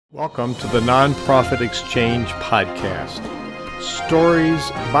Welcome to the Nonprofit Exchange Podcast. Stories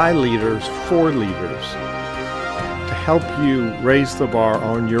by leaders for leaders to help you raise the bar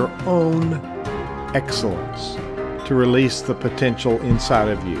on your own excellence, to release the potential inside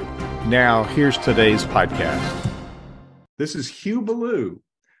of you. Now, here's today's podcast. This is Hugh Ballou.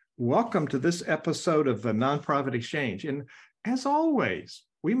 Welcome to this episode of the Nonprofit Exchange. And as always,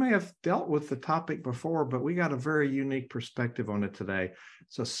 we may have dealt with the topic before, but we got a very unique perspective on it today.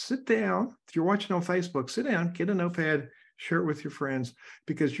 So sit down. If you're watching on Facebook, sit down, get a notepad, share it with your friends,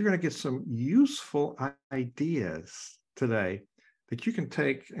 because you're going to get some useful ideas today that you can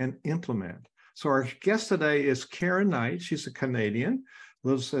take and implement. So our guest today is Karen Knight. She's a Canadian,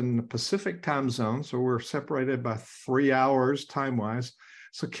 lives in the Pacific time zone, so we're separated by 3 hours time-wise.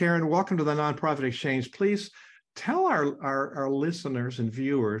 So Karen, welcome to the Nonprofit Exchange. Please tell our listeners and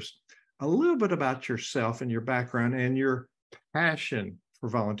viewers a little bit about yourself and your background and your passion for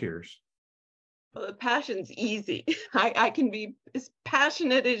volunteers. Well, the passion's easy. I can be as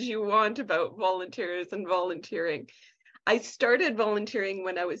passionate as you want about volunteers and volunteering. I started volunteering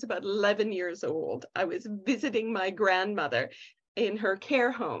when I was about 11 years old. I was visiting my grandmother in her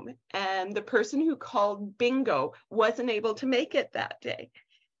care home, and the person who called bingo wasn't able to make it that day.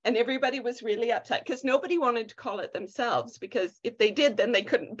 And everybody was really upset because nobody wanted to call it themselves, because if they did, then they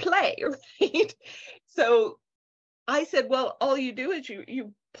couldn't play, right? So I said, well, all you do is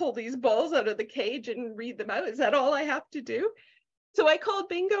you pull these balls out of the cage and read them out. Is that all I have to do? So I called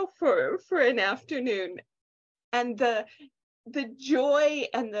bingo for an afternoon. And the joy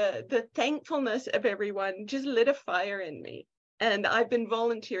and the thankfulness of everyone just lit a fire in me. And I've been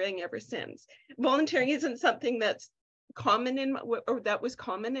volunteering ever since. Volunteering isn't something that's common that was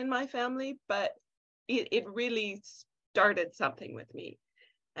common in my family, but it really started something with me.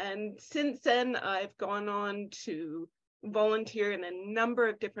 And since then, I've gone on to volunteer in a number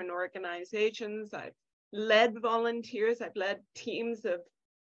of different organizations. I've led volunteers. I've led teams of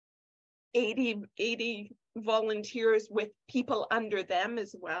 80 volunteers with people under them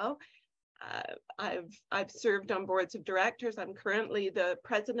as well. I've served on boards of directors. I'm currently the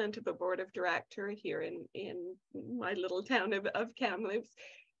president of a board of directors here in my little town of Kamloops.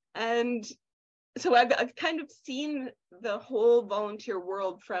 And so I've kind of seen the whole volunteer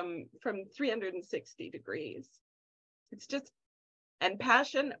world from 360 degrees. It's just, and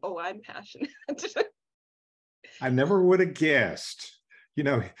passion, I'm passionate. I never would have guessed.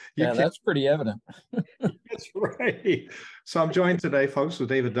 That's pretty evident. That's right. So I'm joined today, folks, with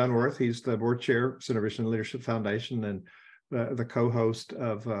David Dunworth. He's the board chair, Center Vision Leadership Foundation, and the co-host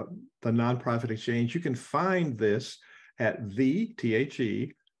of the Nonprofit Exchange. You can find this at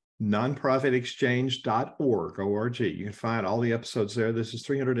nonprofitexchange.org, O-R-G. You can find all the episodes there. This is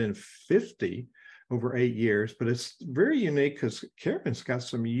 350 over 8 years, but it's very unique because Karen's got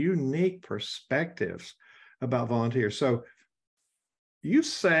some unique perspectives about volunteers. So you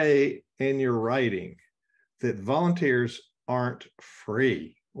say in your writing that volunteers aren't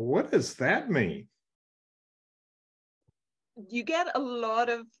free. What does that mean? You get a lot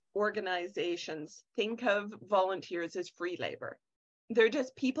of organizations think of volunteers as free labor. They're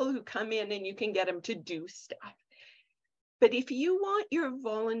just people who come in and you can get them to do stuff. But if you want your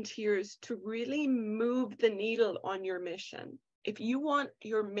volunteers to really move the needle on your mission, if you want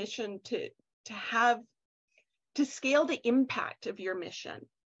your mission to scale the impact of your mission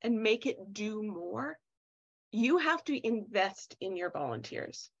and make it do more, you have to invest in your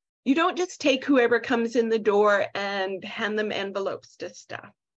volunteers. You don't just take whoever comes in the door and hand them envelopes to stuff.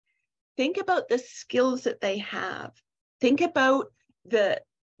 Think about the skills that they have. Think about the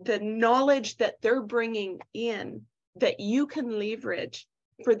knowledge that they're bringing in that you can leverage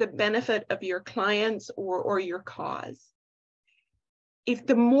for the benefit of your clients or your cause. If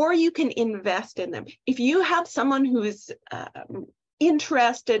the more you can invest in them, if you have someone who's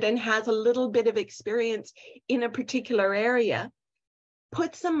interested and has a little bit of experience in a particular area,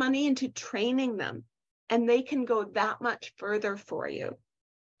 put some money into training them, and they can go that much further for you.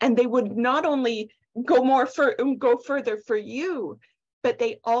 And they would not only go further for you, but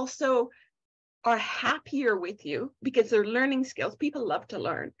they also are happier with you because they're learning skills. People love to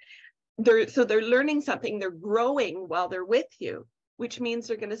learn. They're learning something, they're growing while they're with you, which means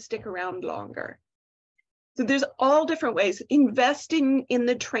they're going to stick around longer. So there's all different ways. Investing in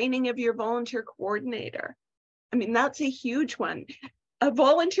the training of your volunteer coordinator. I mean, that's a huge one. A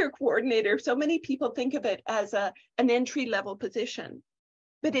volunteer coordinator, so many people think of it as an entry-level position,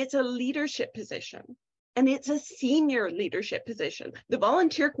 but it's a leadership position. And it's a senior leadership position. The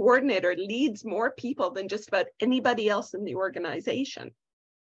volunteer coordinator leads more people than just about anybody else in the organization,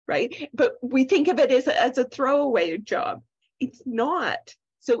 right? But we think of it as a throwaway job. It's not.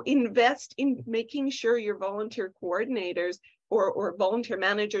 So invest in making sure your volunteer coordinators or volunteer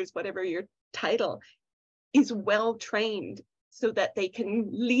managers, whatever your title, is well trained so that they can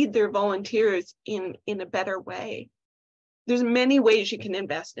lead their volunteers in a better way. There's many ways you can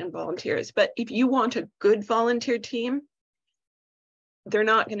invest in volunteers, but if you want a good volunteer team, they're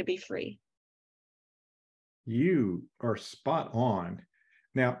not going to be free. You are spot on.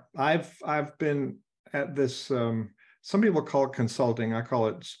 Now, I've been at this, some people call it consulting. I call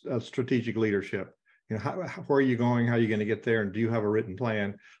it strategic leadership. You know, where are you going? How are you going to get there? And do you have a written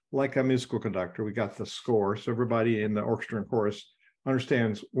plan? Like a musical conductor, we got the score. So everybody in the orchestra and chorus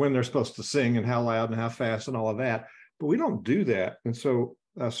understands when they're supposed to sing and how loud and how fast and all of that. But we don't do that. And so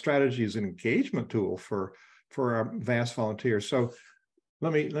strategy is an engagement tool for our vast volunteers. So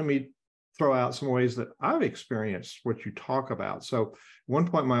let me throw out some ways that I've experienced what you talk about. So at one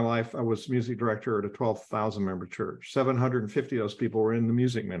point in my life, I was music director at a 12,000 member church. 750 of those people were in the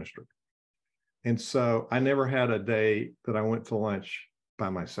music ministry. And so I never had a day that I went to lunch by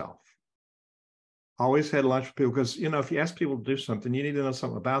myself. Always had lunch with people because, you know, if you ask people to do something, you need to know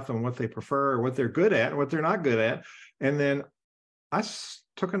something about them, what they prefer, what they're good at, what they're not good at. And then I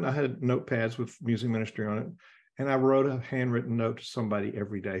had notepads with music ministry on it. And I wrote a handwritten note to somebody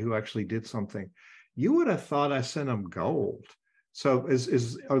every day who actually did something. You would have thought I sent them gold. So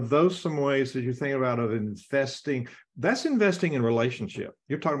are those some ways that you're thinking about of investing? That's investing in relationship.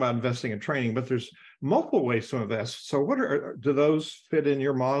 You're talking about investing in training, but there's multiple ways to invest. So do those fit in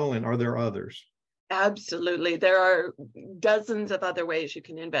your model, and are there others? Absolutely. There are dozens of other ways you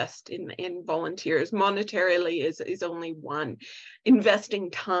can invest in volunteers. Monetarily is only one. Investing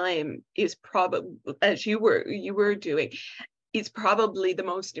time is probably, as you were doing, is probably the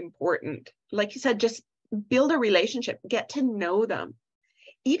most important. Like you said, just build a relationship, get to know them.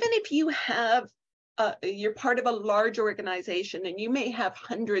 Even if you have, you're part of a large organization and you may have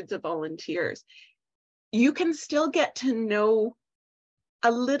hundreds of volunteers, you can still get to know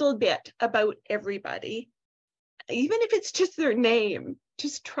a little bit about everybody, even if it's just their name.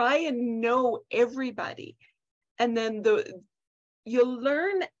 Just try and know everybody. And then you'll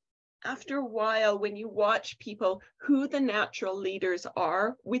learn after a while, when you watch people, who the natural leaders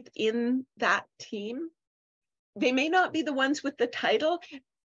are within that team. They may not be the ones with the title,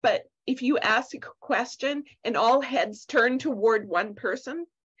 but if you ask a question and all heads turn toward one person,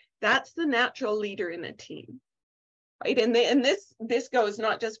 that's the natural leader in a team. Right. And this goes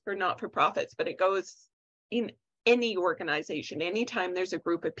not just for not-for-profits, but it goes in any organization. Anytime there's a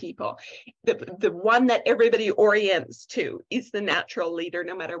group of people, the one that everybody orients to is the natural leader,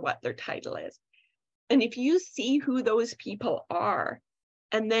 no matter what their title is. And if you see who those people are,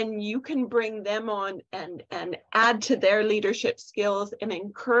 and then you can bring them on and add to their leadership skills and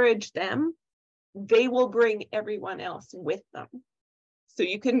encourage them, they will bring everyone else with them. So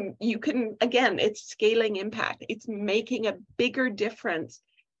you can, again, it's scaling impact. It's making a bigger difference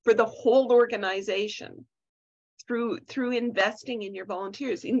for the whole organization through investing in your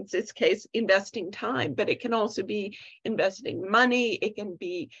volunteers. In this case, investing time, but it can also be investing money. It can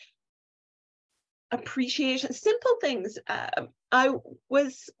be appreciation, simple things. I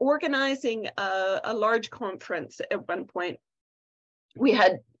was organizing a large conference at one point. We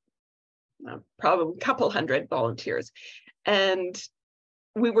had probably a couple hundred volunteers, and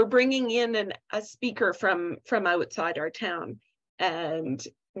we were bringing in a speaker from outside our town. And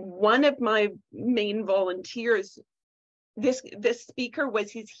one of my main volunteers, this speaker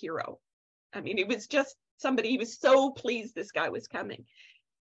was his hero. I mean, it was just somebody, he was so pleased this guy was coming.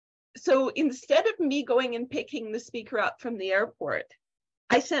 So instead of me going and picking the speaker up from the airport,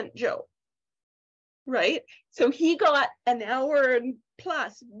 I sent Joe, right? So he got an hour and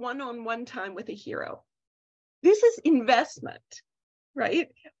plus one-on-one time with a hero. This is investment. Right?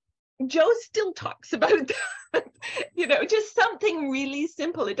 Joe still talks about that, just something really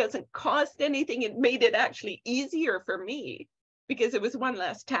simple. It doesn't cost anything. It made it actually easier for me because it was one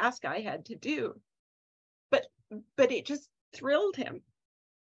less task I had to do. But it just thrilled him.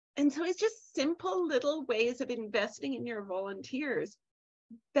 And so it's just simple little ways of investing in your volunteers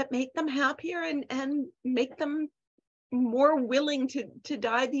that make them happier and make them more willing to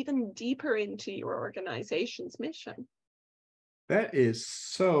dive even deeper into your organization's mission. That is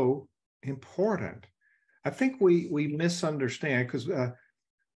so important. I think we misunderstand, because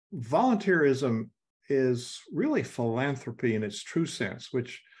volunteerism is really philanthropy in its true sense,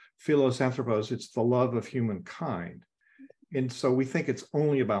 which philos anthropos, it's the love of humankind. And so we think it's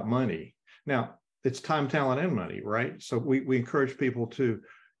only about money. Now, it's time, talent, and money, right? So we encourage people to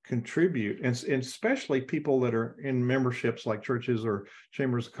contribute, and especially people that are in memberships like churches or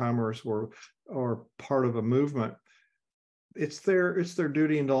chambers of commerce or part of a movement. it's their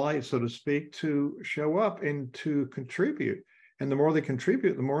duty and delight, so to speak, to show up and to contribute. And the more they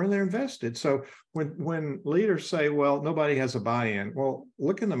contribute, the more they're invested. So when leaders say, well, nobody has a buy-in, well,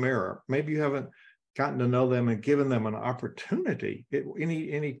 look in the mirror. Maybe you haven't gotten to know them and given them an opportunity.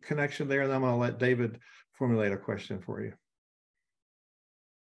 Any connection there? And I'm going to let David formulate a question for you.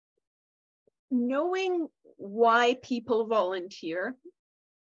 Knowing why people volunteer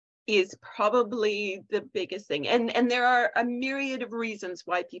is probably the biggest thing. And there are a myriad of reasons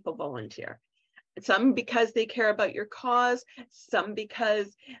why people volunteer. Some because they care about your cause, some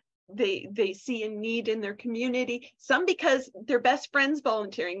because they see a need in their community, some because their best friends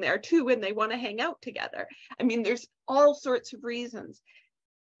volunteering there too and they want to hang out together. I mean, there's all sorts of reasons.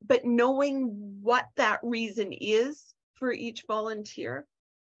 But knowing what that reason is for each volunteer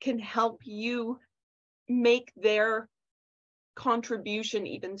can help you make their contribution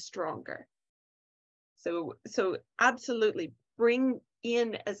even stronger. So absolutely bring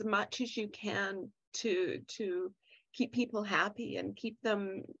in as much as you can to keep people happy and keep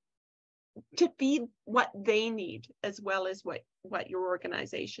them to feed what they need as well as what your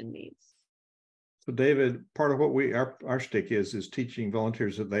organization needs. So David, part of what our shtick is teaching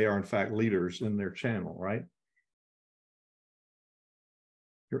volunteers that they are in fact leaders in their channel, right?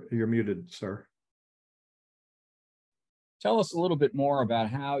 You're muted, sir. Tell us a little bit more about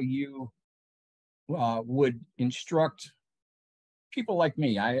how you would instruct people like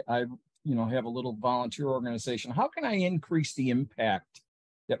me. I have a little volunteer organization. How can I increase the impact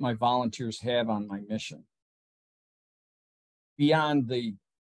that my volunteers have on my mission beyond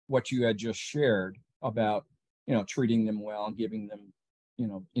what you had just shared about treating them well and giving them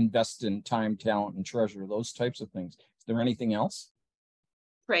invest in time, talent, and treasure, those types of things? Is there anything else?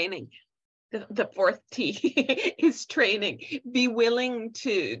 Training. The fourth T is training. Be willing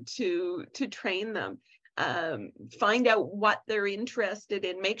to train them. Find out what they're interested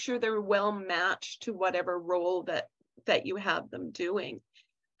in. Make sure they're well matched to whatever role that you have them doing.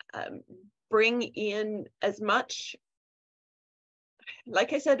 Bring in as much.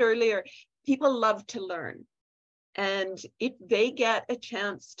 Like I said earlier, people love to learn, and if they get a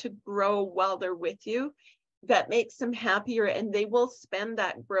chance to grow while they're with you, that makes them happier, and they will spend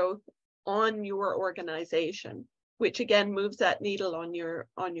that growth on your organization, which again moves that needle on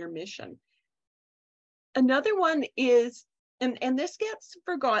your mission. Another one is, and this gets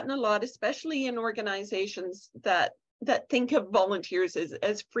forgotten a lot, especially in organizations that think of volunteers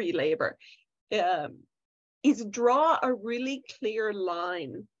as free labor, is draw a really clear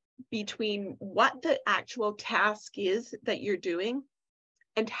line between what the actual task is that you're doing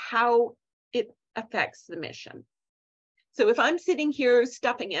and how it affects the mission. So if I'm sitting here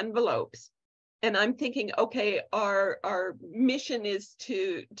stuffing envelopes and I'm thinking, okay, our mission is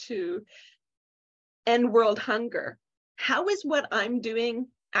to end world hunger, how is what I'm doing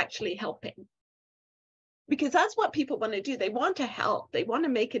actually helping? Because that's what people want to do. They want to help. They want to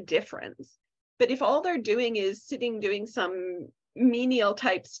make a difference. But if all they're doing is sitting doing some menial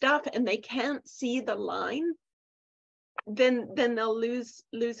type stuff and they can't see the line, then they'll lose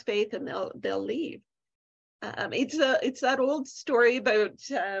faith and they'll leave. It's that old story about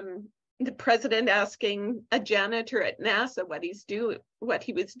the president asking a janitor at NASA what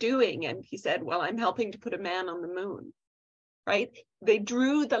he was doing, and he said, "Well, I'm helping to put a man on the moon." Right? They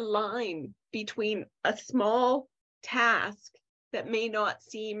drew the line between a small task that may not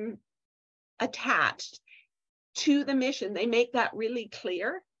seem attached to the mission. They make that really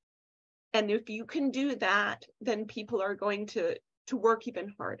clear, and if you can do that, then people are going to work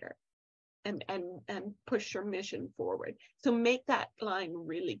even harder and push your mission forward. So make that line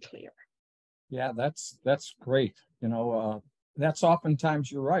really clear. Yeah, that's great. That's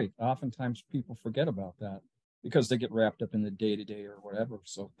oftentimes, you're right. Oftentimes people forget about that because they get wrapped up in the day-to-day or whatever.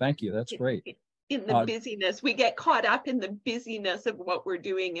 So thank you. That's great. In the busyness, we get caught up in the busyness of what we're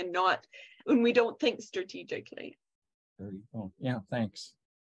doing and not when we don't think strategically. There you go. Yeah, thanks.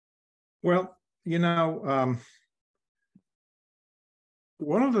 Well,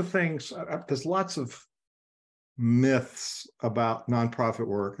 one of the things, there's lots of myths about nonprofit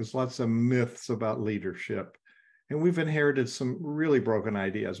work. There's lots of myths about leadership. And we've inherited some really broken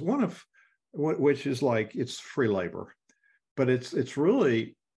ideas. One of which is like it's free labor, but it's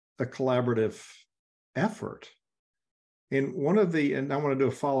really a collaborative effort. And and I want to do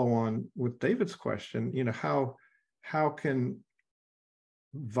a follow on with David's question, how can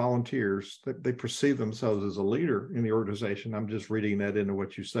volunteers that they perceive themselves as a leader in the organization? I'm just reading that into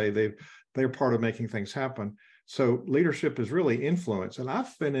what you say. They're part of making things happen. So leadership is really influence. And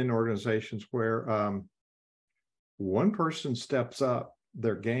I've been in organizations where one person steps up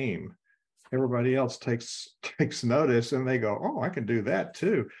their game everybody else takes notice, and they go, oh, I can do that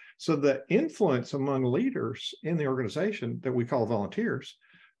too. So the influence among leaders in the organization that we call volunteers,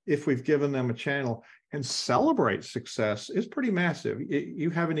 if we've given them a channel and celebrate success, is pretty massive. You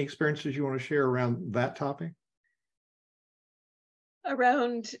have any experiences you want to share around that topic?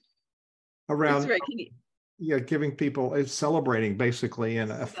 Around Around yeah, giving people, it's celebrating basically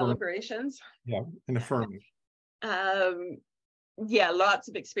and affirming. celebrations. Yeah, and affirming. Yeah, lots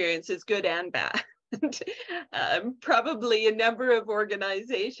of experiences, good and bad. Probably a number of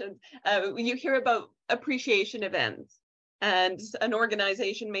organizations. You hear about appreciation events, and an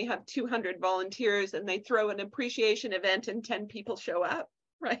organization may have 200 volunteers, and they throw an appreciation event and 10 people show up,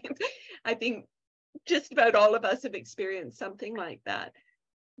 right? I think just about all of us have experienced something like that.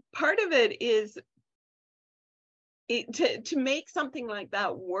 Part of it is to make something like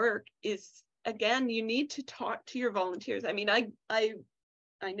that work is, again, you need to talk to your volunteers. I mean, I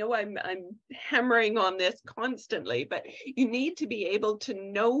know I'm hammering on this constantly, but you need to be able to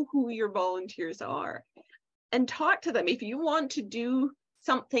know who your volunteers are and talk to them. If you want to do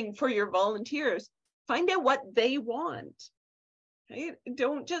something for your volunteers, find out what they want. Right?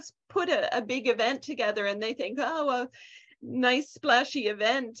 Don't just put a big event together and they think, oh, a nice splashy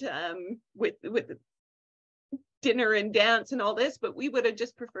event with dinner and dance and all this, but we would have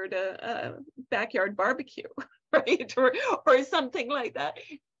just preferred a backyard barbecue, right? Or something like that.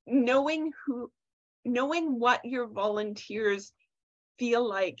 Knowing what your volunteers feel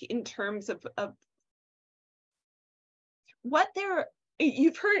like in terms of what they're,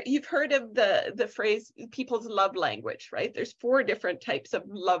 you've heard of the phrase people's love language, right? There's 4 different types of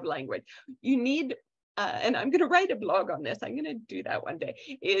love language. You need, and I'm going to write a blog on this. I'm going to do that one day.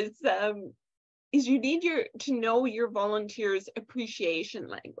 Is you need to know your volunteers' appreciation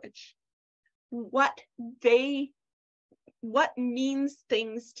language, what means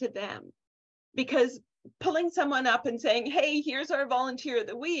things to them. Because pulling someone up and saying, hey, here's our volunteer of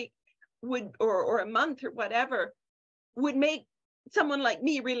the week would, or a month or whatever, would make someone like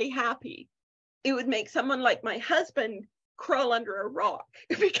me really happy. It would make someone like my husband crawl under a rock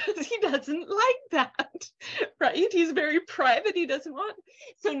because he doesn't like that, right? He's very private. He doesn't want.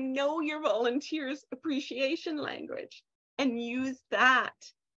 So know your volunteers' appreciation language and use that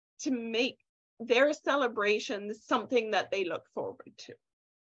to make their celebrations something that they look forward to.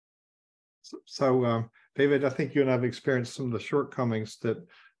 So David, I think you and I have experienced some of the shortcomings that,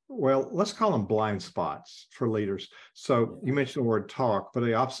 well, let's call them blind spots for leaders. So you mentioned the word talk, but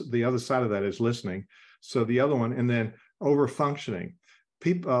the other side of that is listening. So the other one, and then over functioning.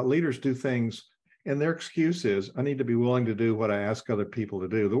 Leaders do things, and their excuse is, I need to be willing to do what I ask other people to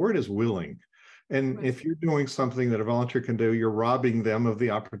do. The word is willing. And right. If you're doing something that a volunteer can do, you're robbing them of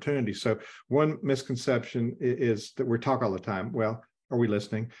the opportunity. So one misconception is that we talk all the time. Well, are we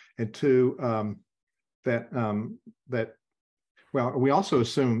listening? And 2, well, we also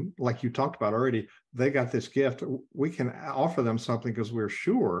assume, like you talked about already, they got this gift. We can offer them something because we're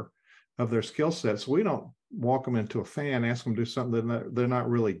sure of their skill sets. We don't walk them into a fan, ask them to do something that they're not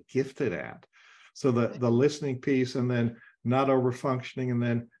really gifted at. So the listening piece, and then not over functioning, and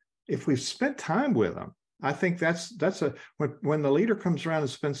then if we've spent time with them, I think that's when the leader comes around and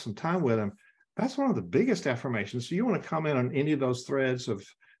spends some time with them, that's one of the biggest affirmations. So you want to comment on any of those threads of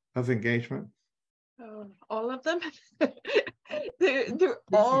engagement? All of them. they're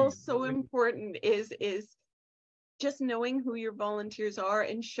all so important. Is just knowing who your volunteers are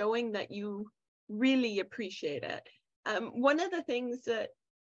and showing that you really appreciate it. One of the things that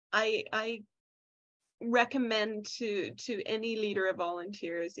I recommend to any leader of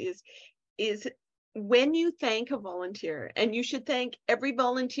volunteers is when you thank a volunteer, and you should thank every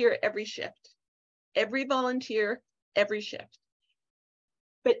volunteer every shift, every volunteer every shift,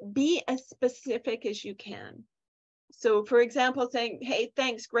 but be as specific as you can. So for example, saying, hey,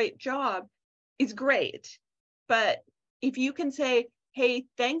 thanks, great job, is great. But if you can say, hey,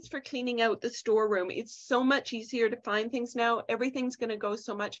 thanks for cleaning out the storeroom, it's so much easier to find things now, everything's going to go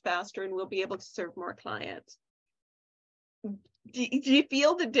so much faster and we'll be able to serve more clients. Do you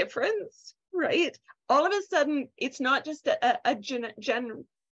feel the difference, right? All of a sudden, it's not just a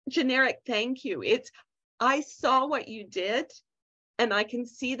generic thank you. It's, I saw what you did and I can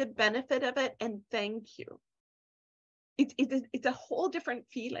see the benefit of it, and thank you. It's a whole different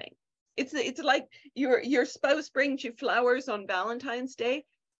feeling. It's like your spouse brings you flowers on Valentine's Day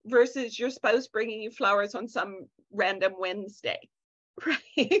versus your spouse bringing you flowers on some random Wednesday,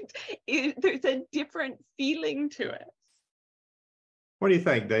 right? There's a different feeling to it. What do you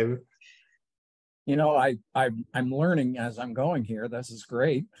think, David? You know, I'm learning as I'm going here. This is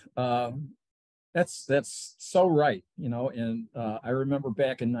great. That's so right. And I remember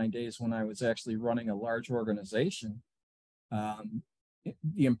back in my days when I was actually running a large organization, um,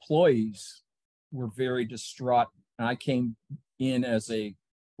 the employees were very distraught. And I came in as a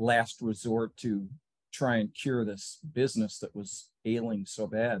last resort to try and cure this business that was ailing so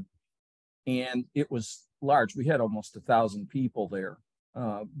bad. And it was large. We had almost 1,000 people there.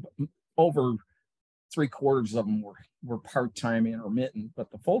 Over 3/4 of them were part-time intermittent,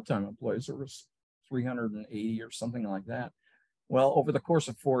 but the full-time employees, there was 380 or something like that. Well, over the course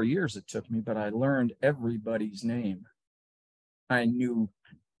of 4 years it took me, but I learned everybody's name. I knew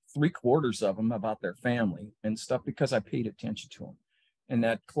 3/4 of them about their family and stuff because I paid attention to them. And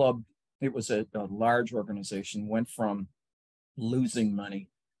that club, it was a large organization, went from losing money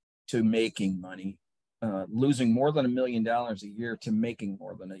to making money, losing more than $1 million a year to making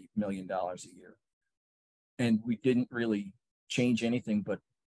more than $1 million a year. And we didn't really change anything but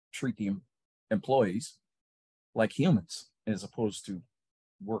treat the employees like humans as opposed to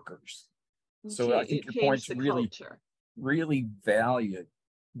workers. So I think your point's really valued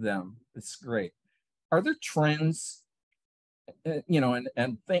them. It's great. Are there trends,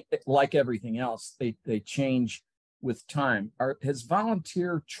 and think like everything else, they change with time. Has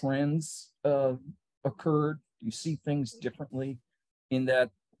volunteer trends occurred? Do you see things differently in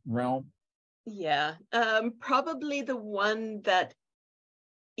that realm? Yeah, probably the one that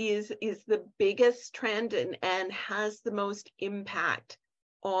is the biggest trend and has the most impact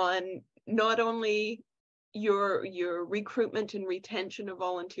on not only your recruitment and retention of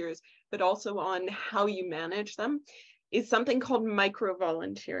volunteers, but also on how you manage them, is something called micro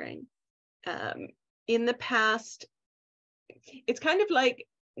volunteering. In the past, it's kind of like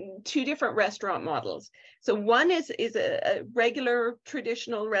two different restaurant models. So one is a regular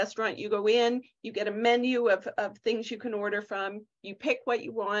traditional restaurant. You go in, you get a menu of things you can order from, you pick what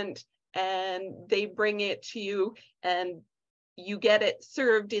you want, and they bring it to you, and you get it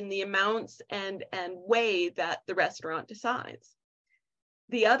served in the amounts and way that the restaurant decides.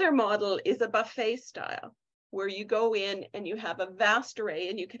 The other model is a buffet style, where you go in and you have a vast array,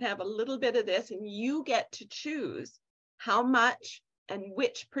 and you can have a little bit of this, and you get to choose how much and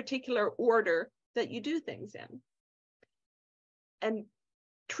which particular order that you do things in. And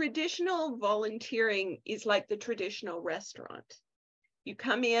traditional volunteering is like the traditional restaurant. You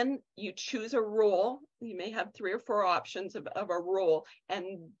come in, you choose a role. You may have 3 or 4 options of a role,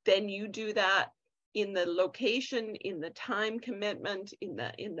 and then you do that in the location, in the time commitment, in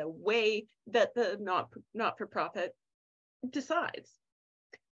the way that the not-for-profit decides.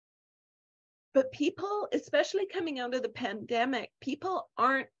 But people, especially coming out of the pandemic, people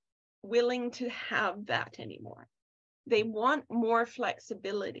aren't willing to have that anymore. They want more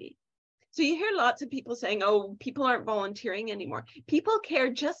flexibility. So you hear lots of people saying, oh, people aren't volunteering anymore. People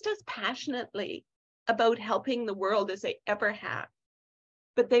care just as passionately about helping the world as they ever have.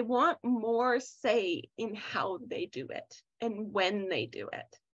 But they want more say in how they do it and when they do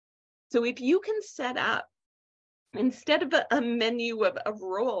it. So if you can set up, instead of a menu of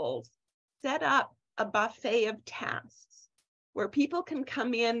roles, set up a buffet of tasks where people can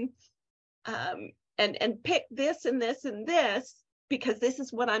come in and pick this and this and this, because this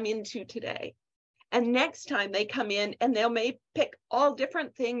is what I'm into today. And next time they come in and they'll may pick all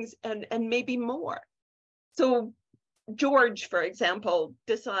different things and maybe more. So George, for example,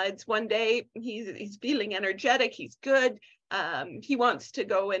 decides one day he's feeling energetic, he's good. He wants to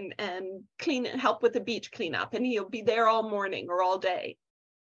go and help with the beach cleanup, and he'll be there all morning or all day.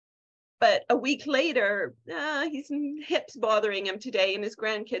 But a week later, his hips bothering him today, and his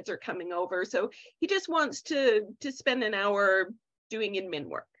grandkids are coming over. So he just wants to spend an hour doing admin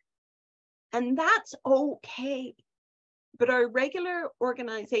work. And that's okay. But our regular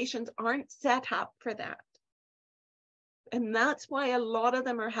organizations aren't set up for that. And that's why a lot of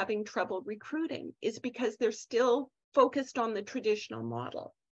them are having trouble recruiting, is because they're still focused on the traditional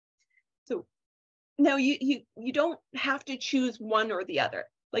model. So now you don't have to choose one or the other.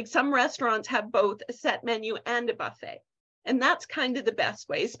 Like some restaurants have both a set menu and a buffet. And that's kind of the best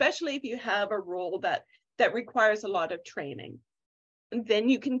way, especially if you have a role that requires a lot of training. And then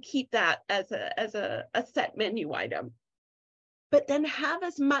you can keep that as a set menu item. But then have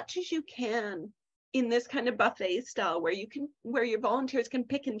as much as you can in this kind of buffet style where your volunteers can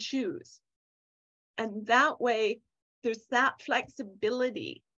pick and choose. And that way there's that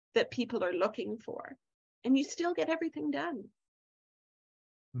flexibility that people are looking for. And you still get everything done.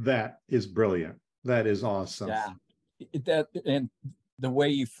 That is brilliant. That is awesome. Yeah. And the way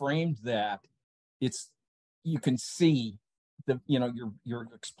you framed that, you can see your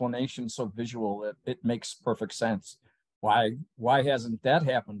explanation so visual that it makes perfect sense. Why hasn't that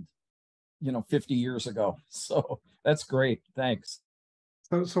happened 50 years ago. So that's great. Thanks.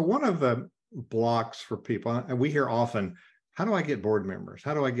 So one of the blocks for people, and we hear often, how do I get board members?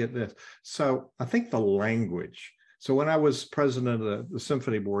 How do I get this? So I think the language. So when I was president of the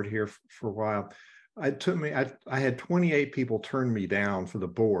symphony board here for a while, I had 28 people turn me down for the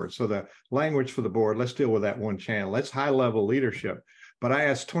board. So the language for the board, let's deal with that one channel. That's high level leadership. But I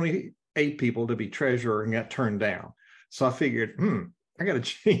asked 28 people to be treasurer and got turned down. So I figured, I got to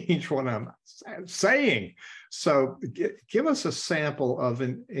change what I'm saying. So give us a sample of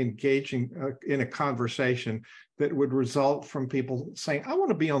engaging in a conversation that would result from people saying, I want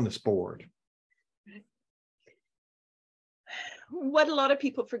to be on this board. What a lot of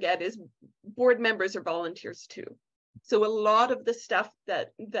people forget is board members are volunteers too. So a lot of the stuff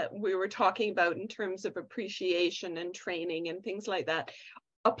that we were talking about in terms of appreciation and training and things like that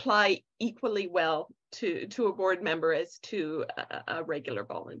apply equally well to a board member as to a regular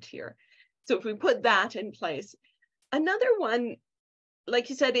volunteer. So if we put that in place, another one, like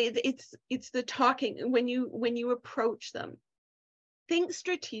you said, it's the talking. When you approach them, think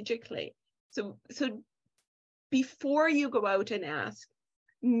strategically. So before you go out and ask,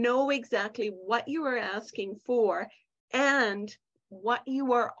 know exactly what you are asking for and what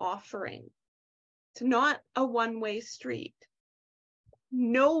you are offering. It's not a one-way street.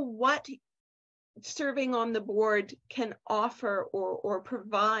 Know what serving on the board can offer or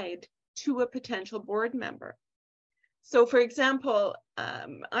provide to a potential board member. So for example,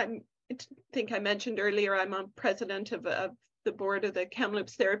 I think I mentioned earlier, I'm a president of the board of the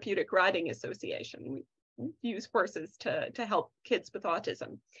Kamloops Therapeutic Riding Association. We use horses to help kids with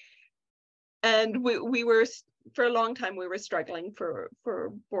autism. And we were, for a long time, we were struggling for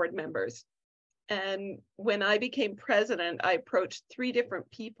board members. And when I became president, I approached 3 different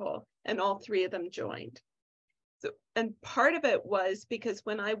people and all 3 of them joined. So, and part of it was because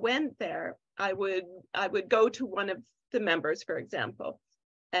when I went there, I would go to one of the members, for example,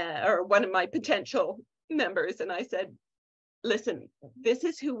 or one of my potential members, and I said, listen, this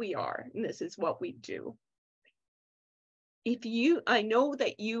is who we are and this is what we do. I know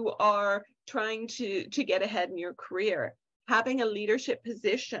that you are trying to get ahead in your career. Having a leadership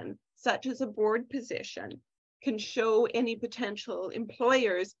position, such as a board position, can show any potential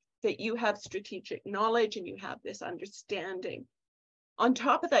employers that you have strategic knowledge and you have this understanding. On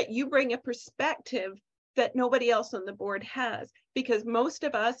top of that, you bring a perspective that nobody else on the board has, because most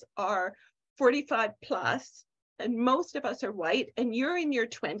of us are 45 plus, and most of us are white, and you're in your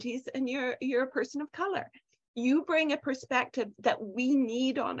 20s, and you're a person of color. You bring a perspective that we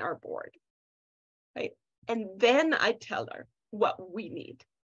need on our board, right? And then I tell her what we need.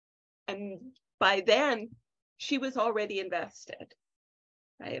 And by then, she was already invested,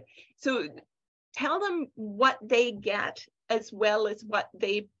 right? So tell them what they get as well as what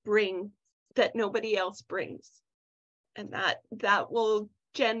they bring that nobody else brings. And that will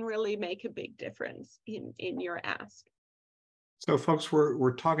generally make a big difference in your ask. So folks,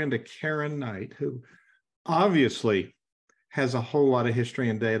 we're talking to Karen Knight, who obviously has a whole lot of history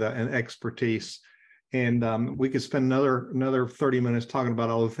and data and expertise. And we could spend another 30 minutes talking about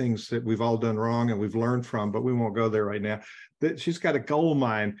all the things that we've all done wrong and we've learned from, but we won't go there right now. She's got a gold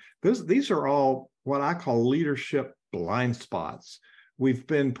mine. These are all what I call leadership blind spots. We've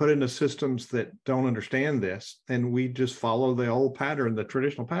been put into systems that don't understand this, and we just follow the old pattern, the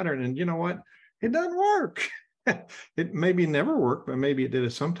traditional pattern. And you know what? It doesn't work. It maybe never worked, but maybe it did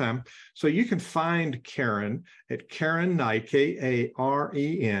at some time. So you can find Karen at Karen Knight,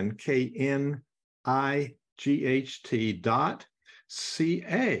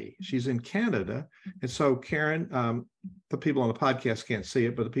 KarenNight.ca. She's in Canada. And so Karen, the people on the podcast can't see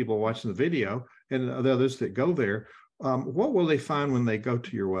it, but the people watching the video and the others that go there, what will they find when they go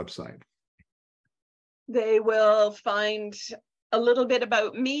to your website? They will find a little bit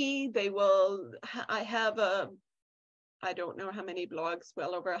about me. I have I don't know how many blogs,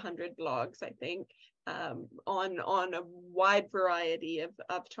 well over 100 blogs, I think, on a wide variety of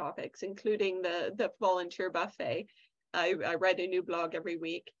topics, including the volunteer buffet. I write a new blog every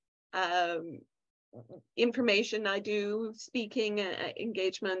week. Information, I do speaking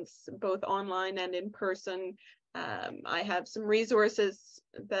engagements, both online and in person. I have some resources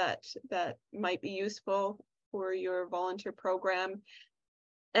that might be useful for your volunteer program.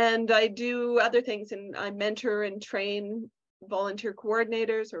 And I do other things, and I mentor and train volunteer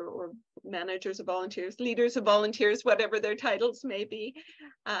coordinators or managers of volunteers, leaders of volunteers, whatever their titles may be,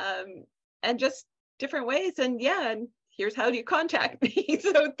 and just different ways. And yeah, and here's how you contact me.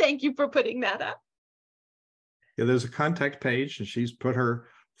 So thank you for putting that up. Yeah, there's a contact page, and she's put her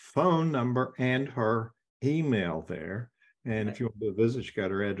phone number and her email there. And if you want to visit, you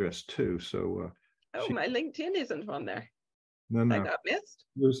got her address too. So my LinkedIn isn't on there. no. I got missed.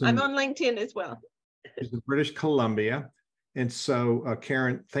 I'm I'm on LinkedIn as well. She's in British Columbia. And so,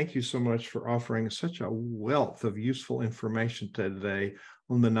 Karen, thank you so much for offering such a wealth of useful information today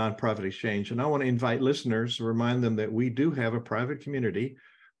on the Nonprofit Exchange. And I want to invite listeners to remind them that we do have a private community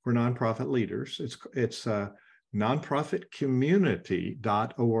for nonprofit leaders. It's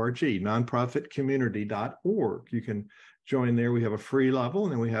nonprofitcommunity.org, nonprofitcommunity.org. You can join there. We have a free level,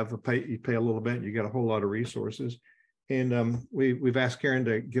 and then we have you pay a little bit, you get a whole lot of resources. And we've asked Karen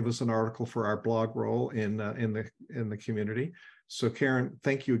to give us an article for our blog roll in the community. So Karen,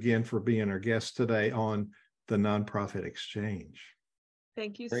 thank you again for being our guest today on the Nonprofit Exchange.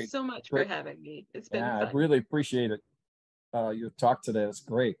 Thank you so much for having me. It's been fun. I really appreciate it. Your talk today is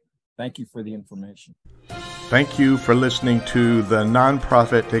great. Thank you for the information. Thank you for listening to the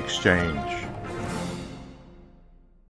Nonprofit Exchange.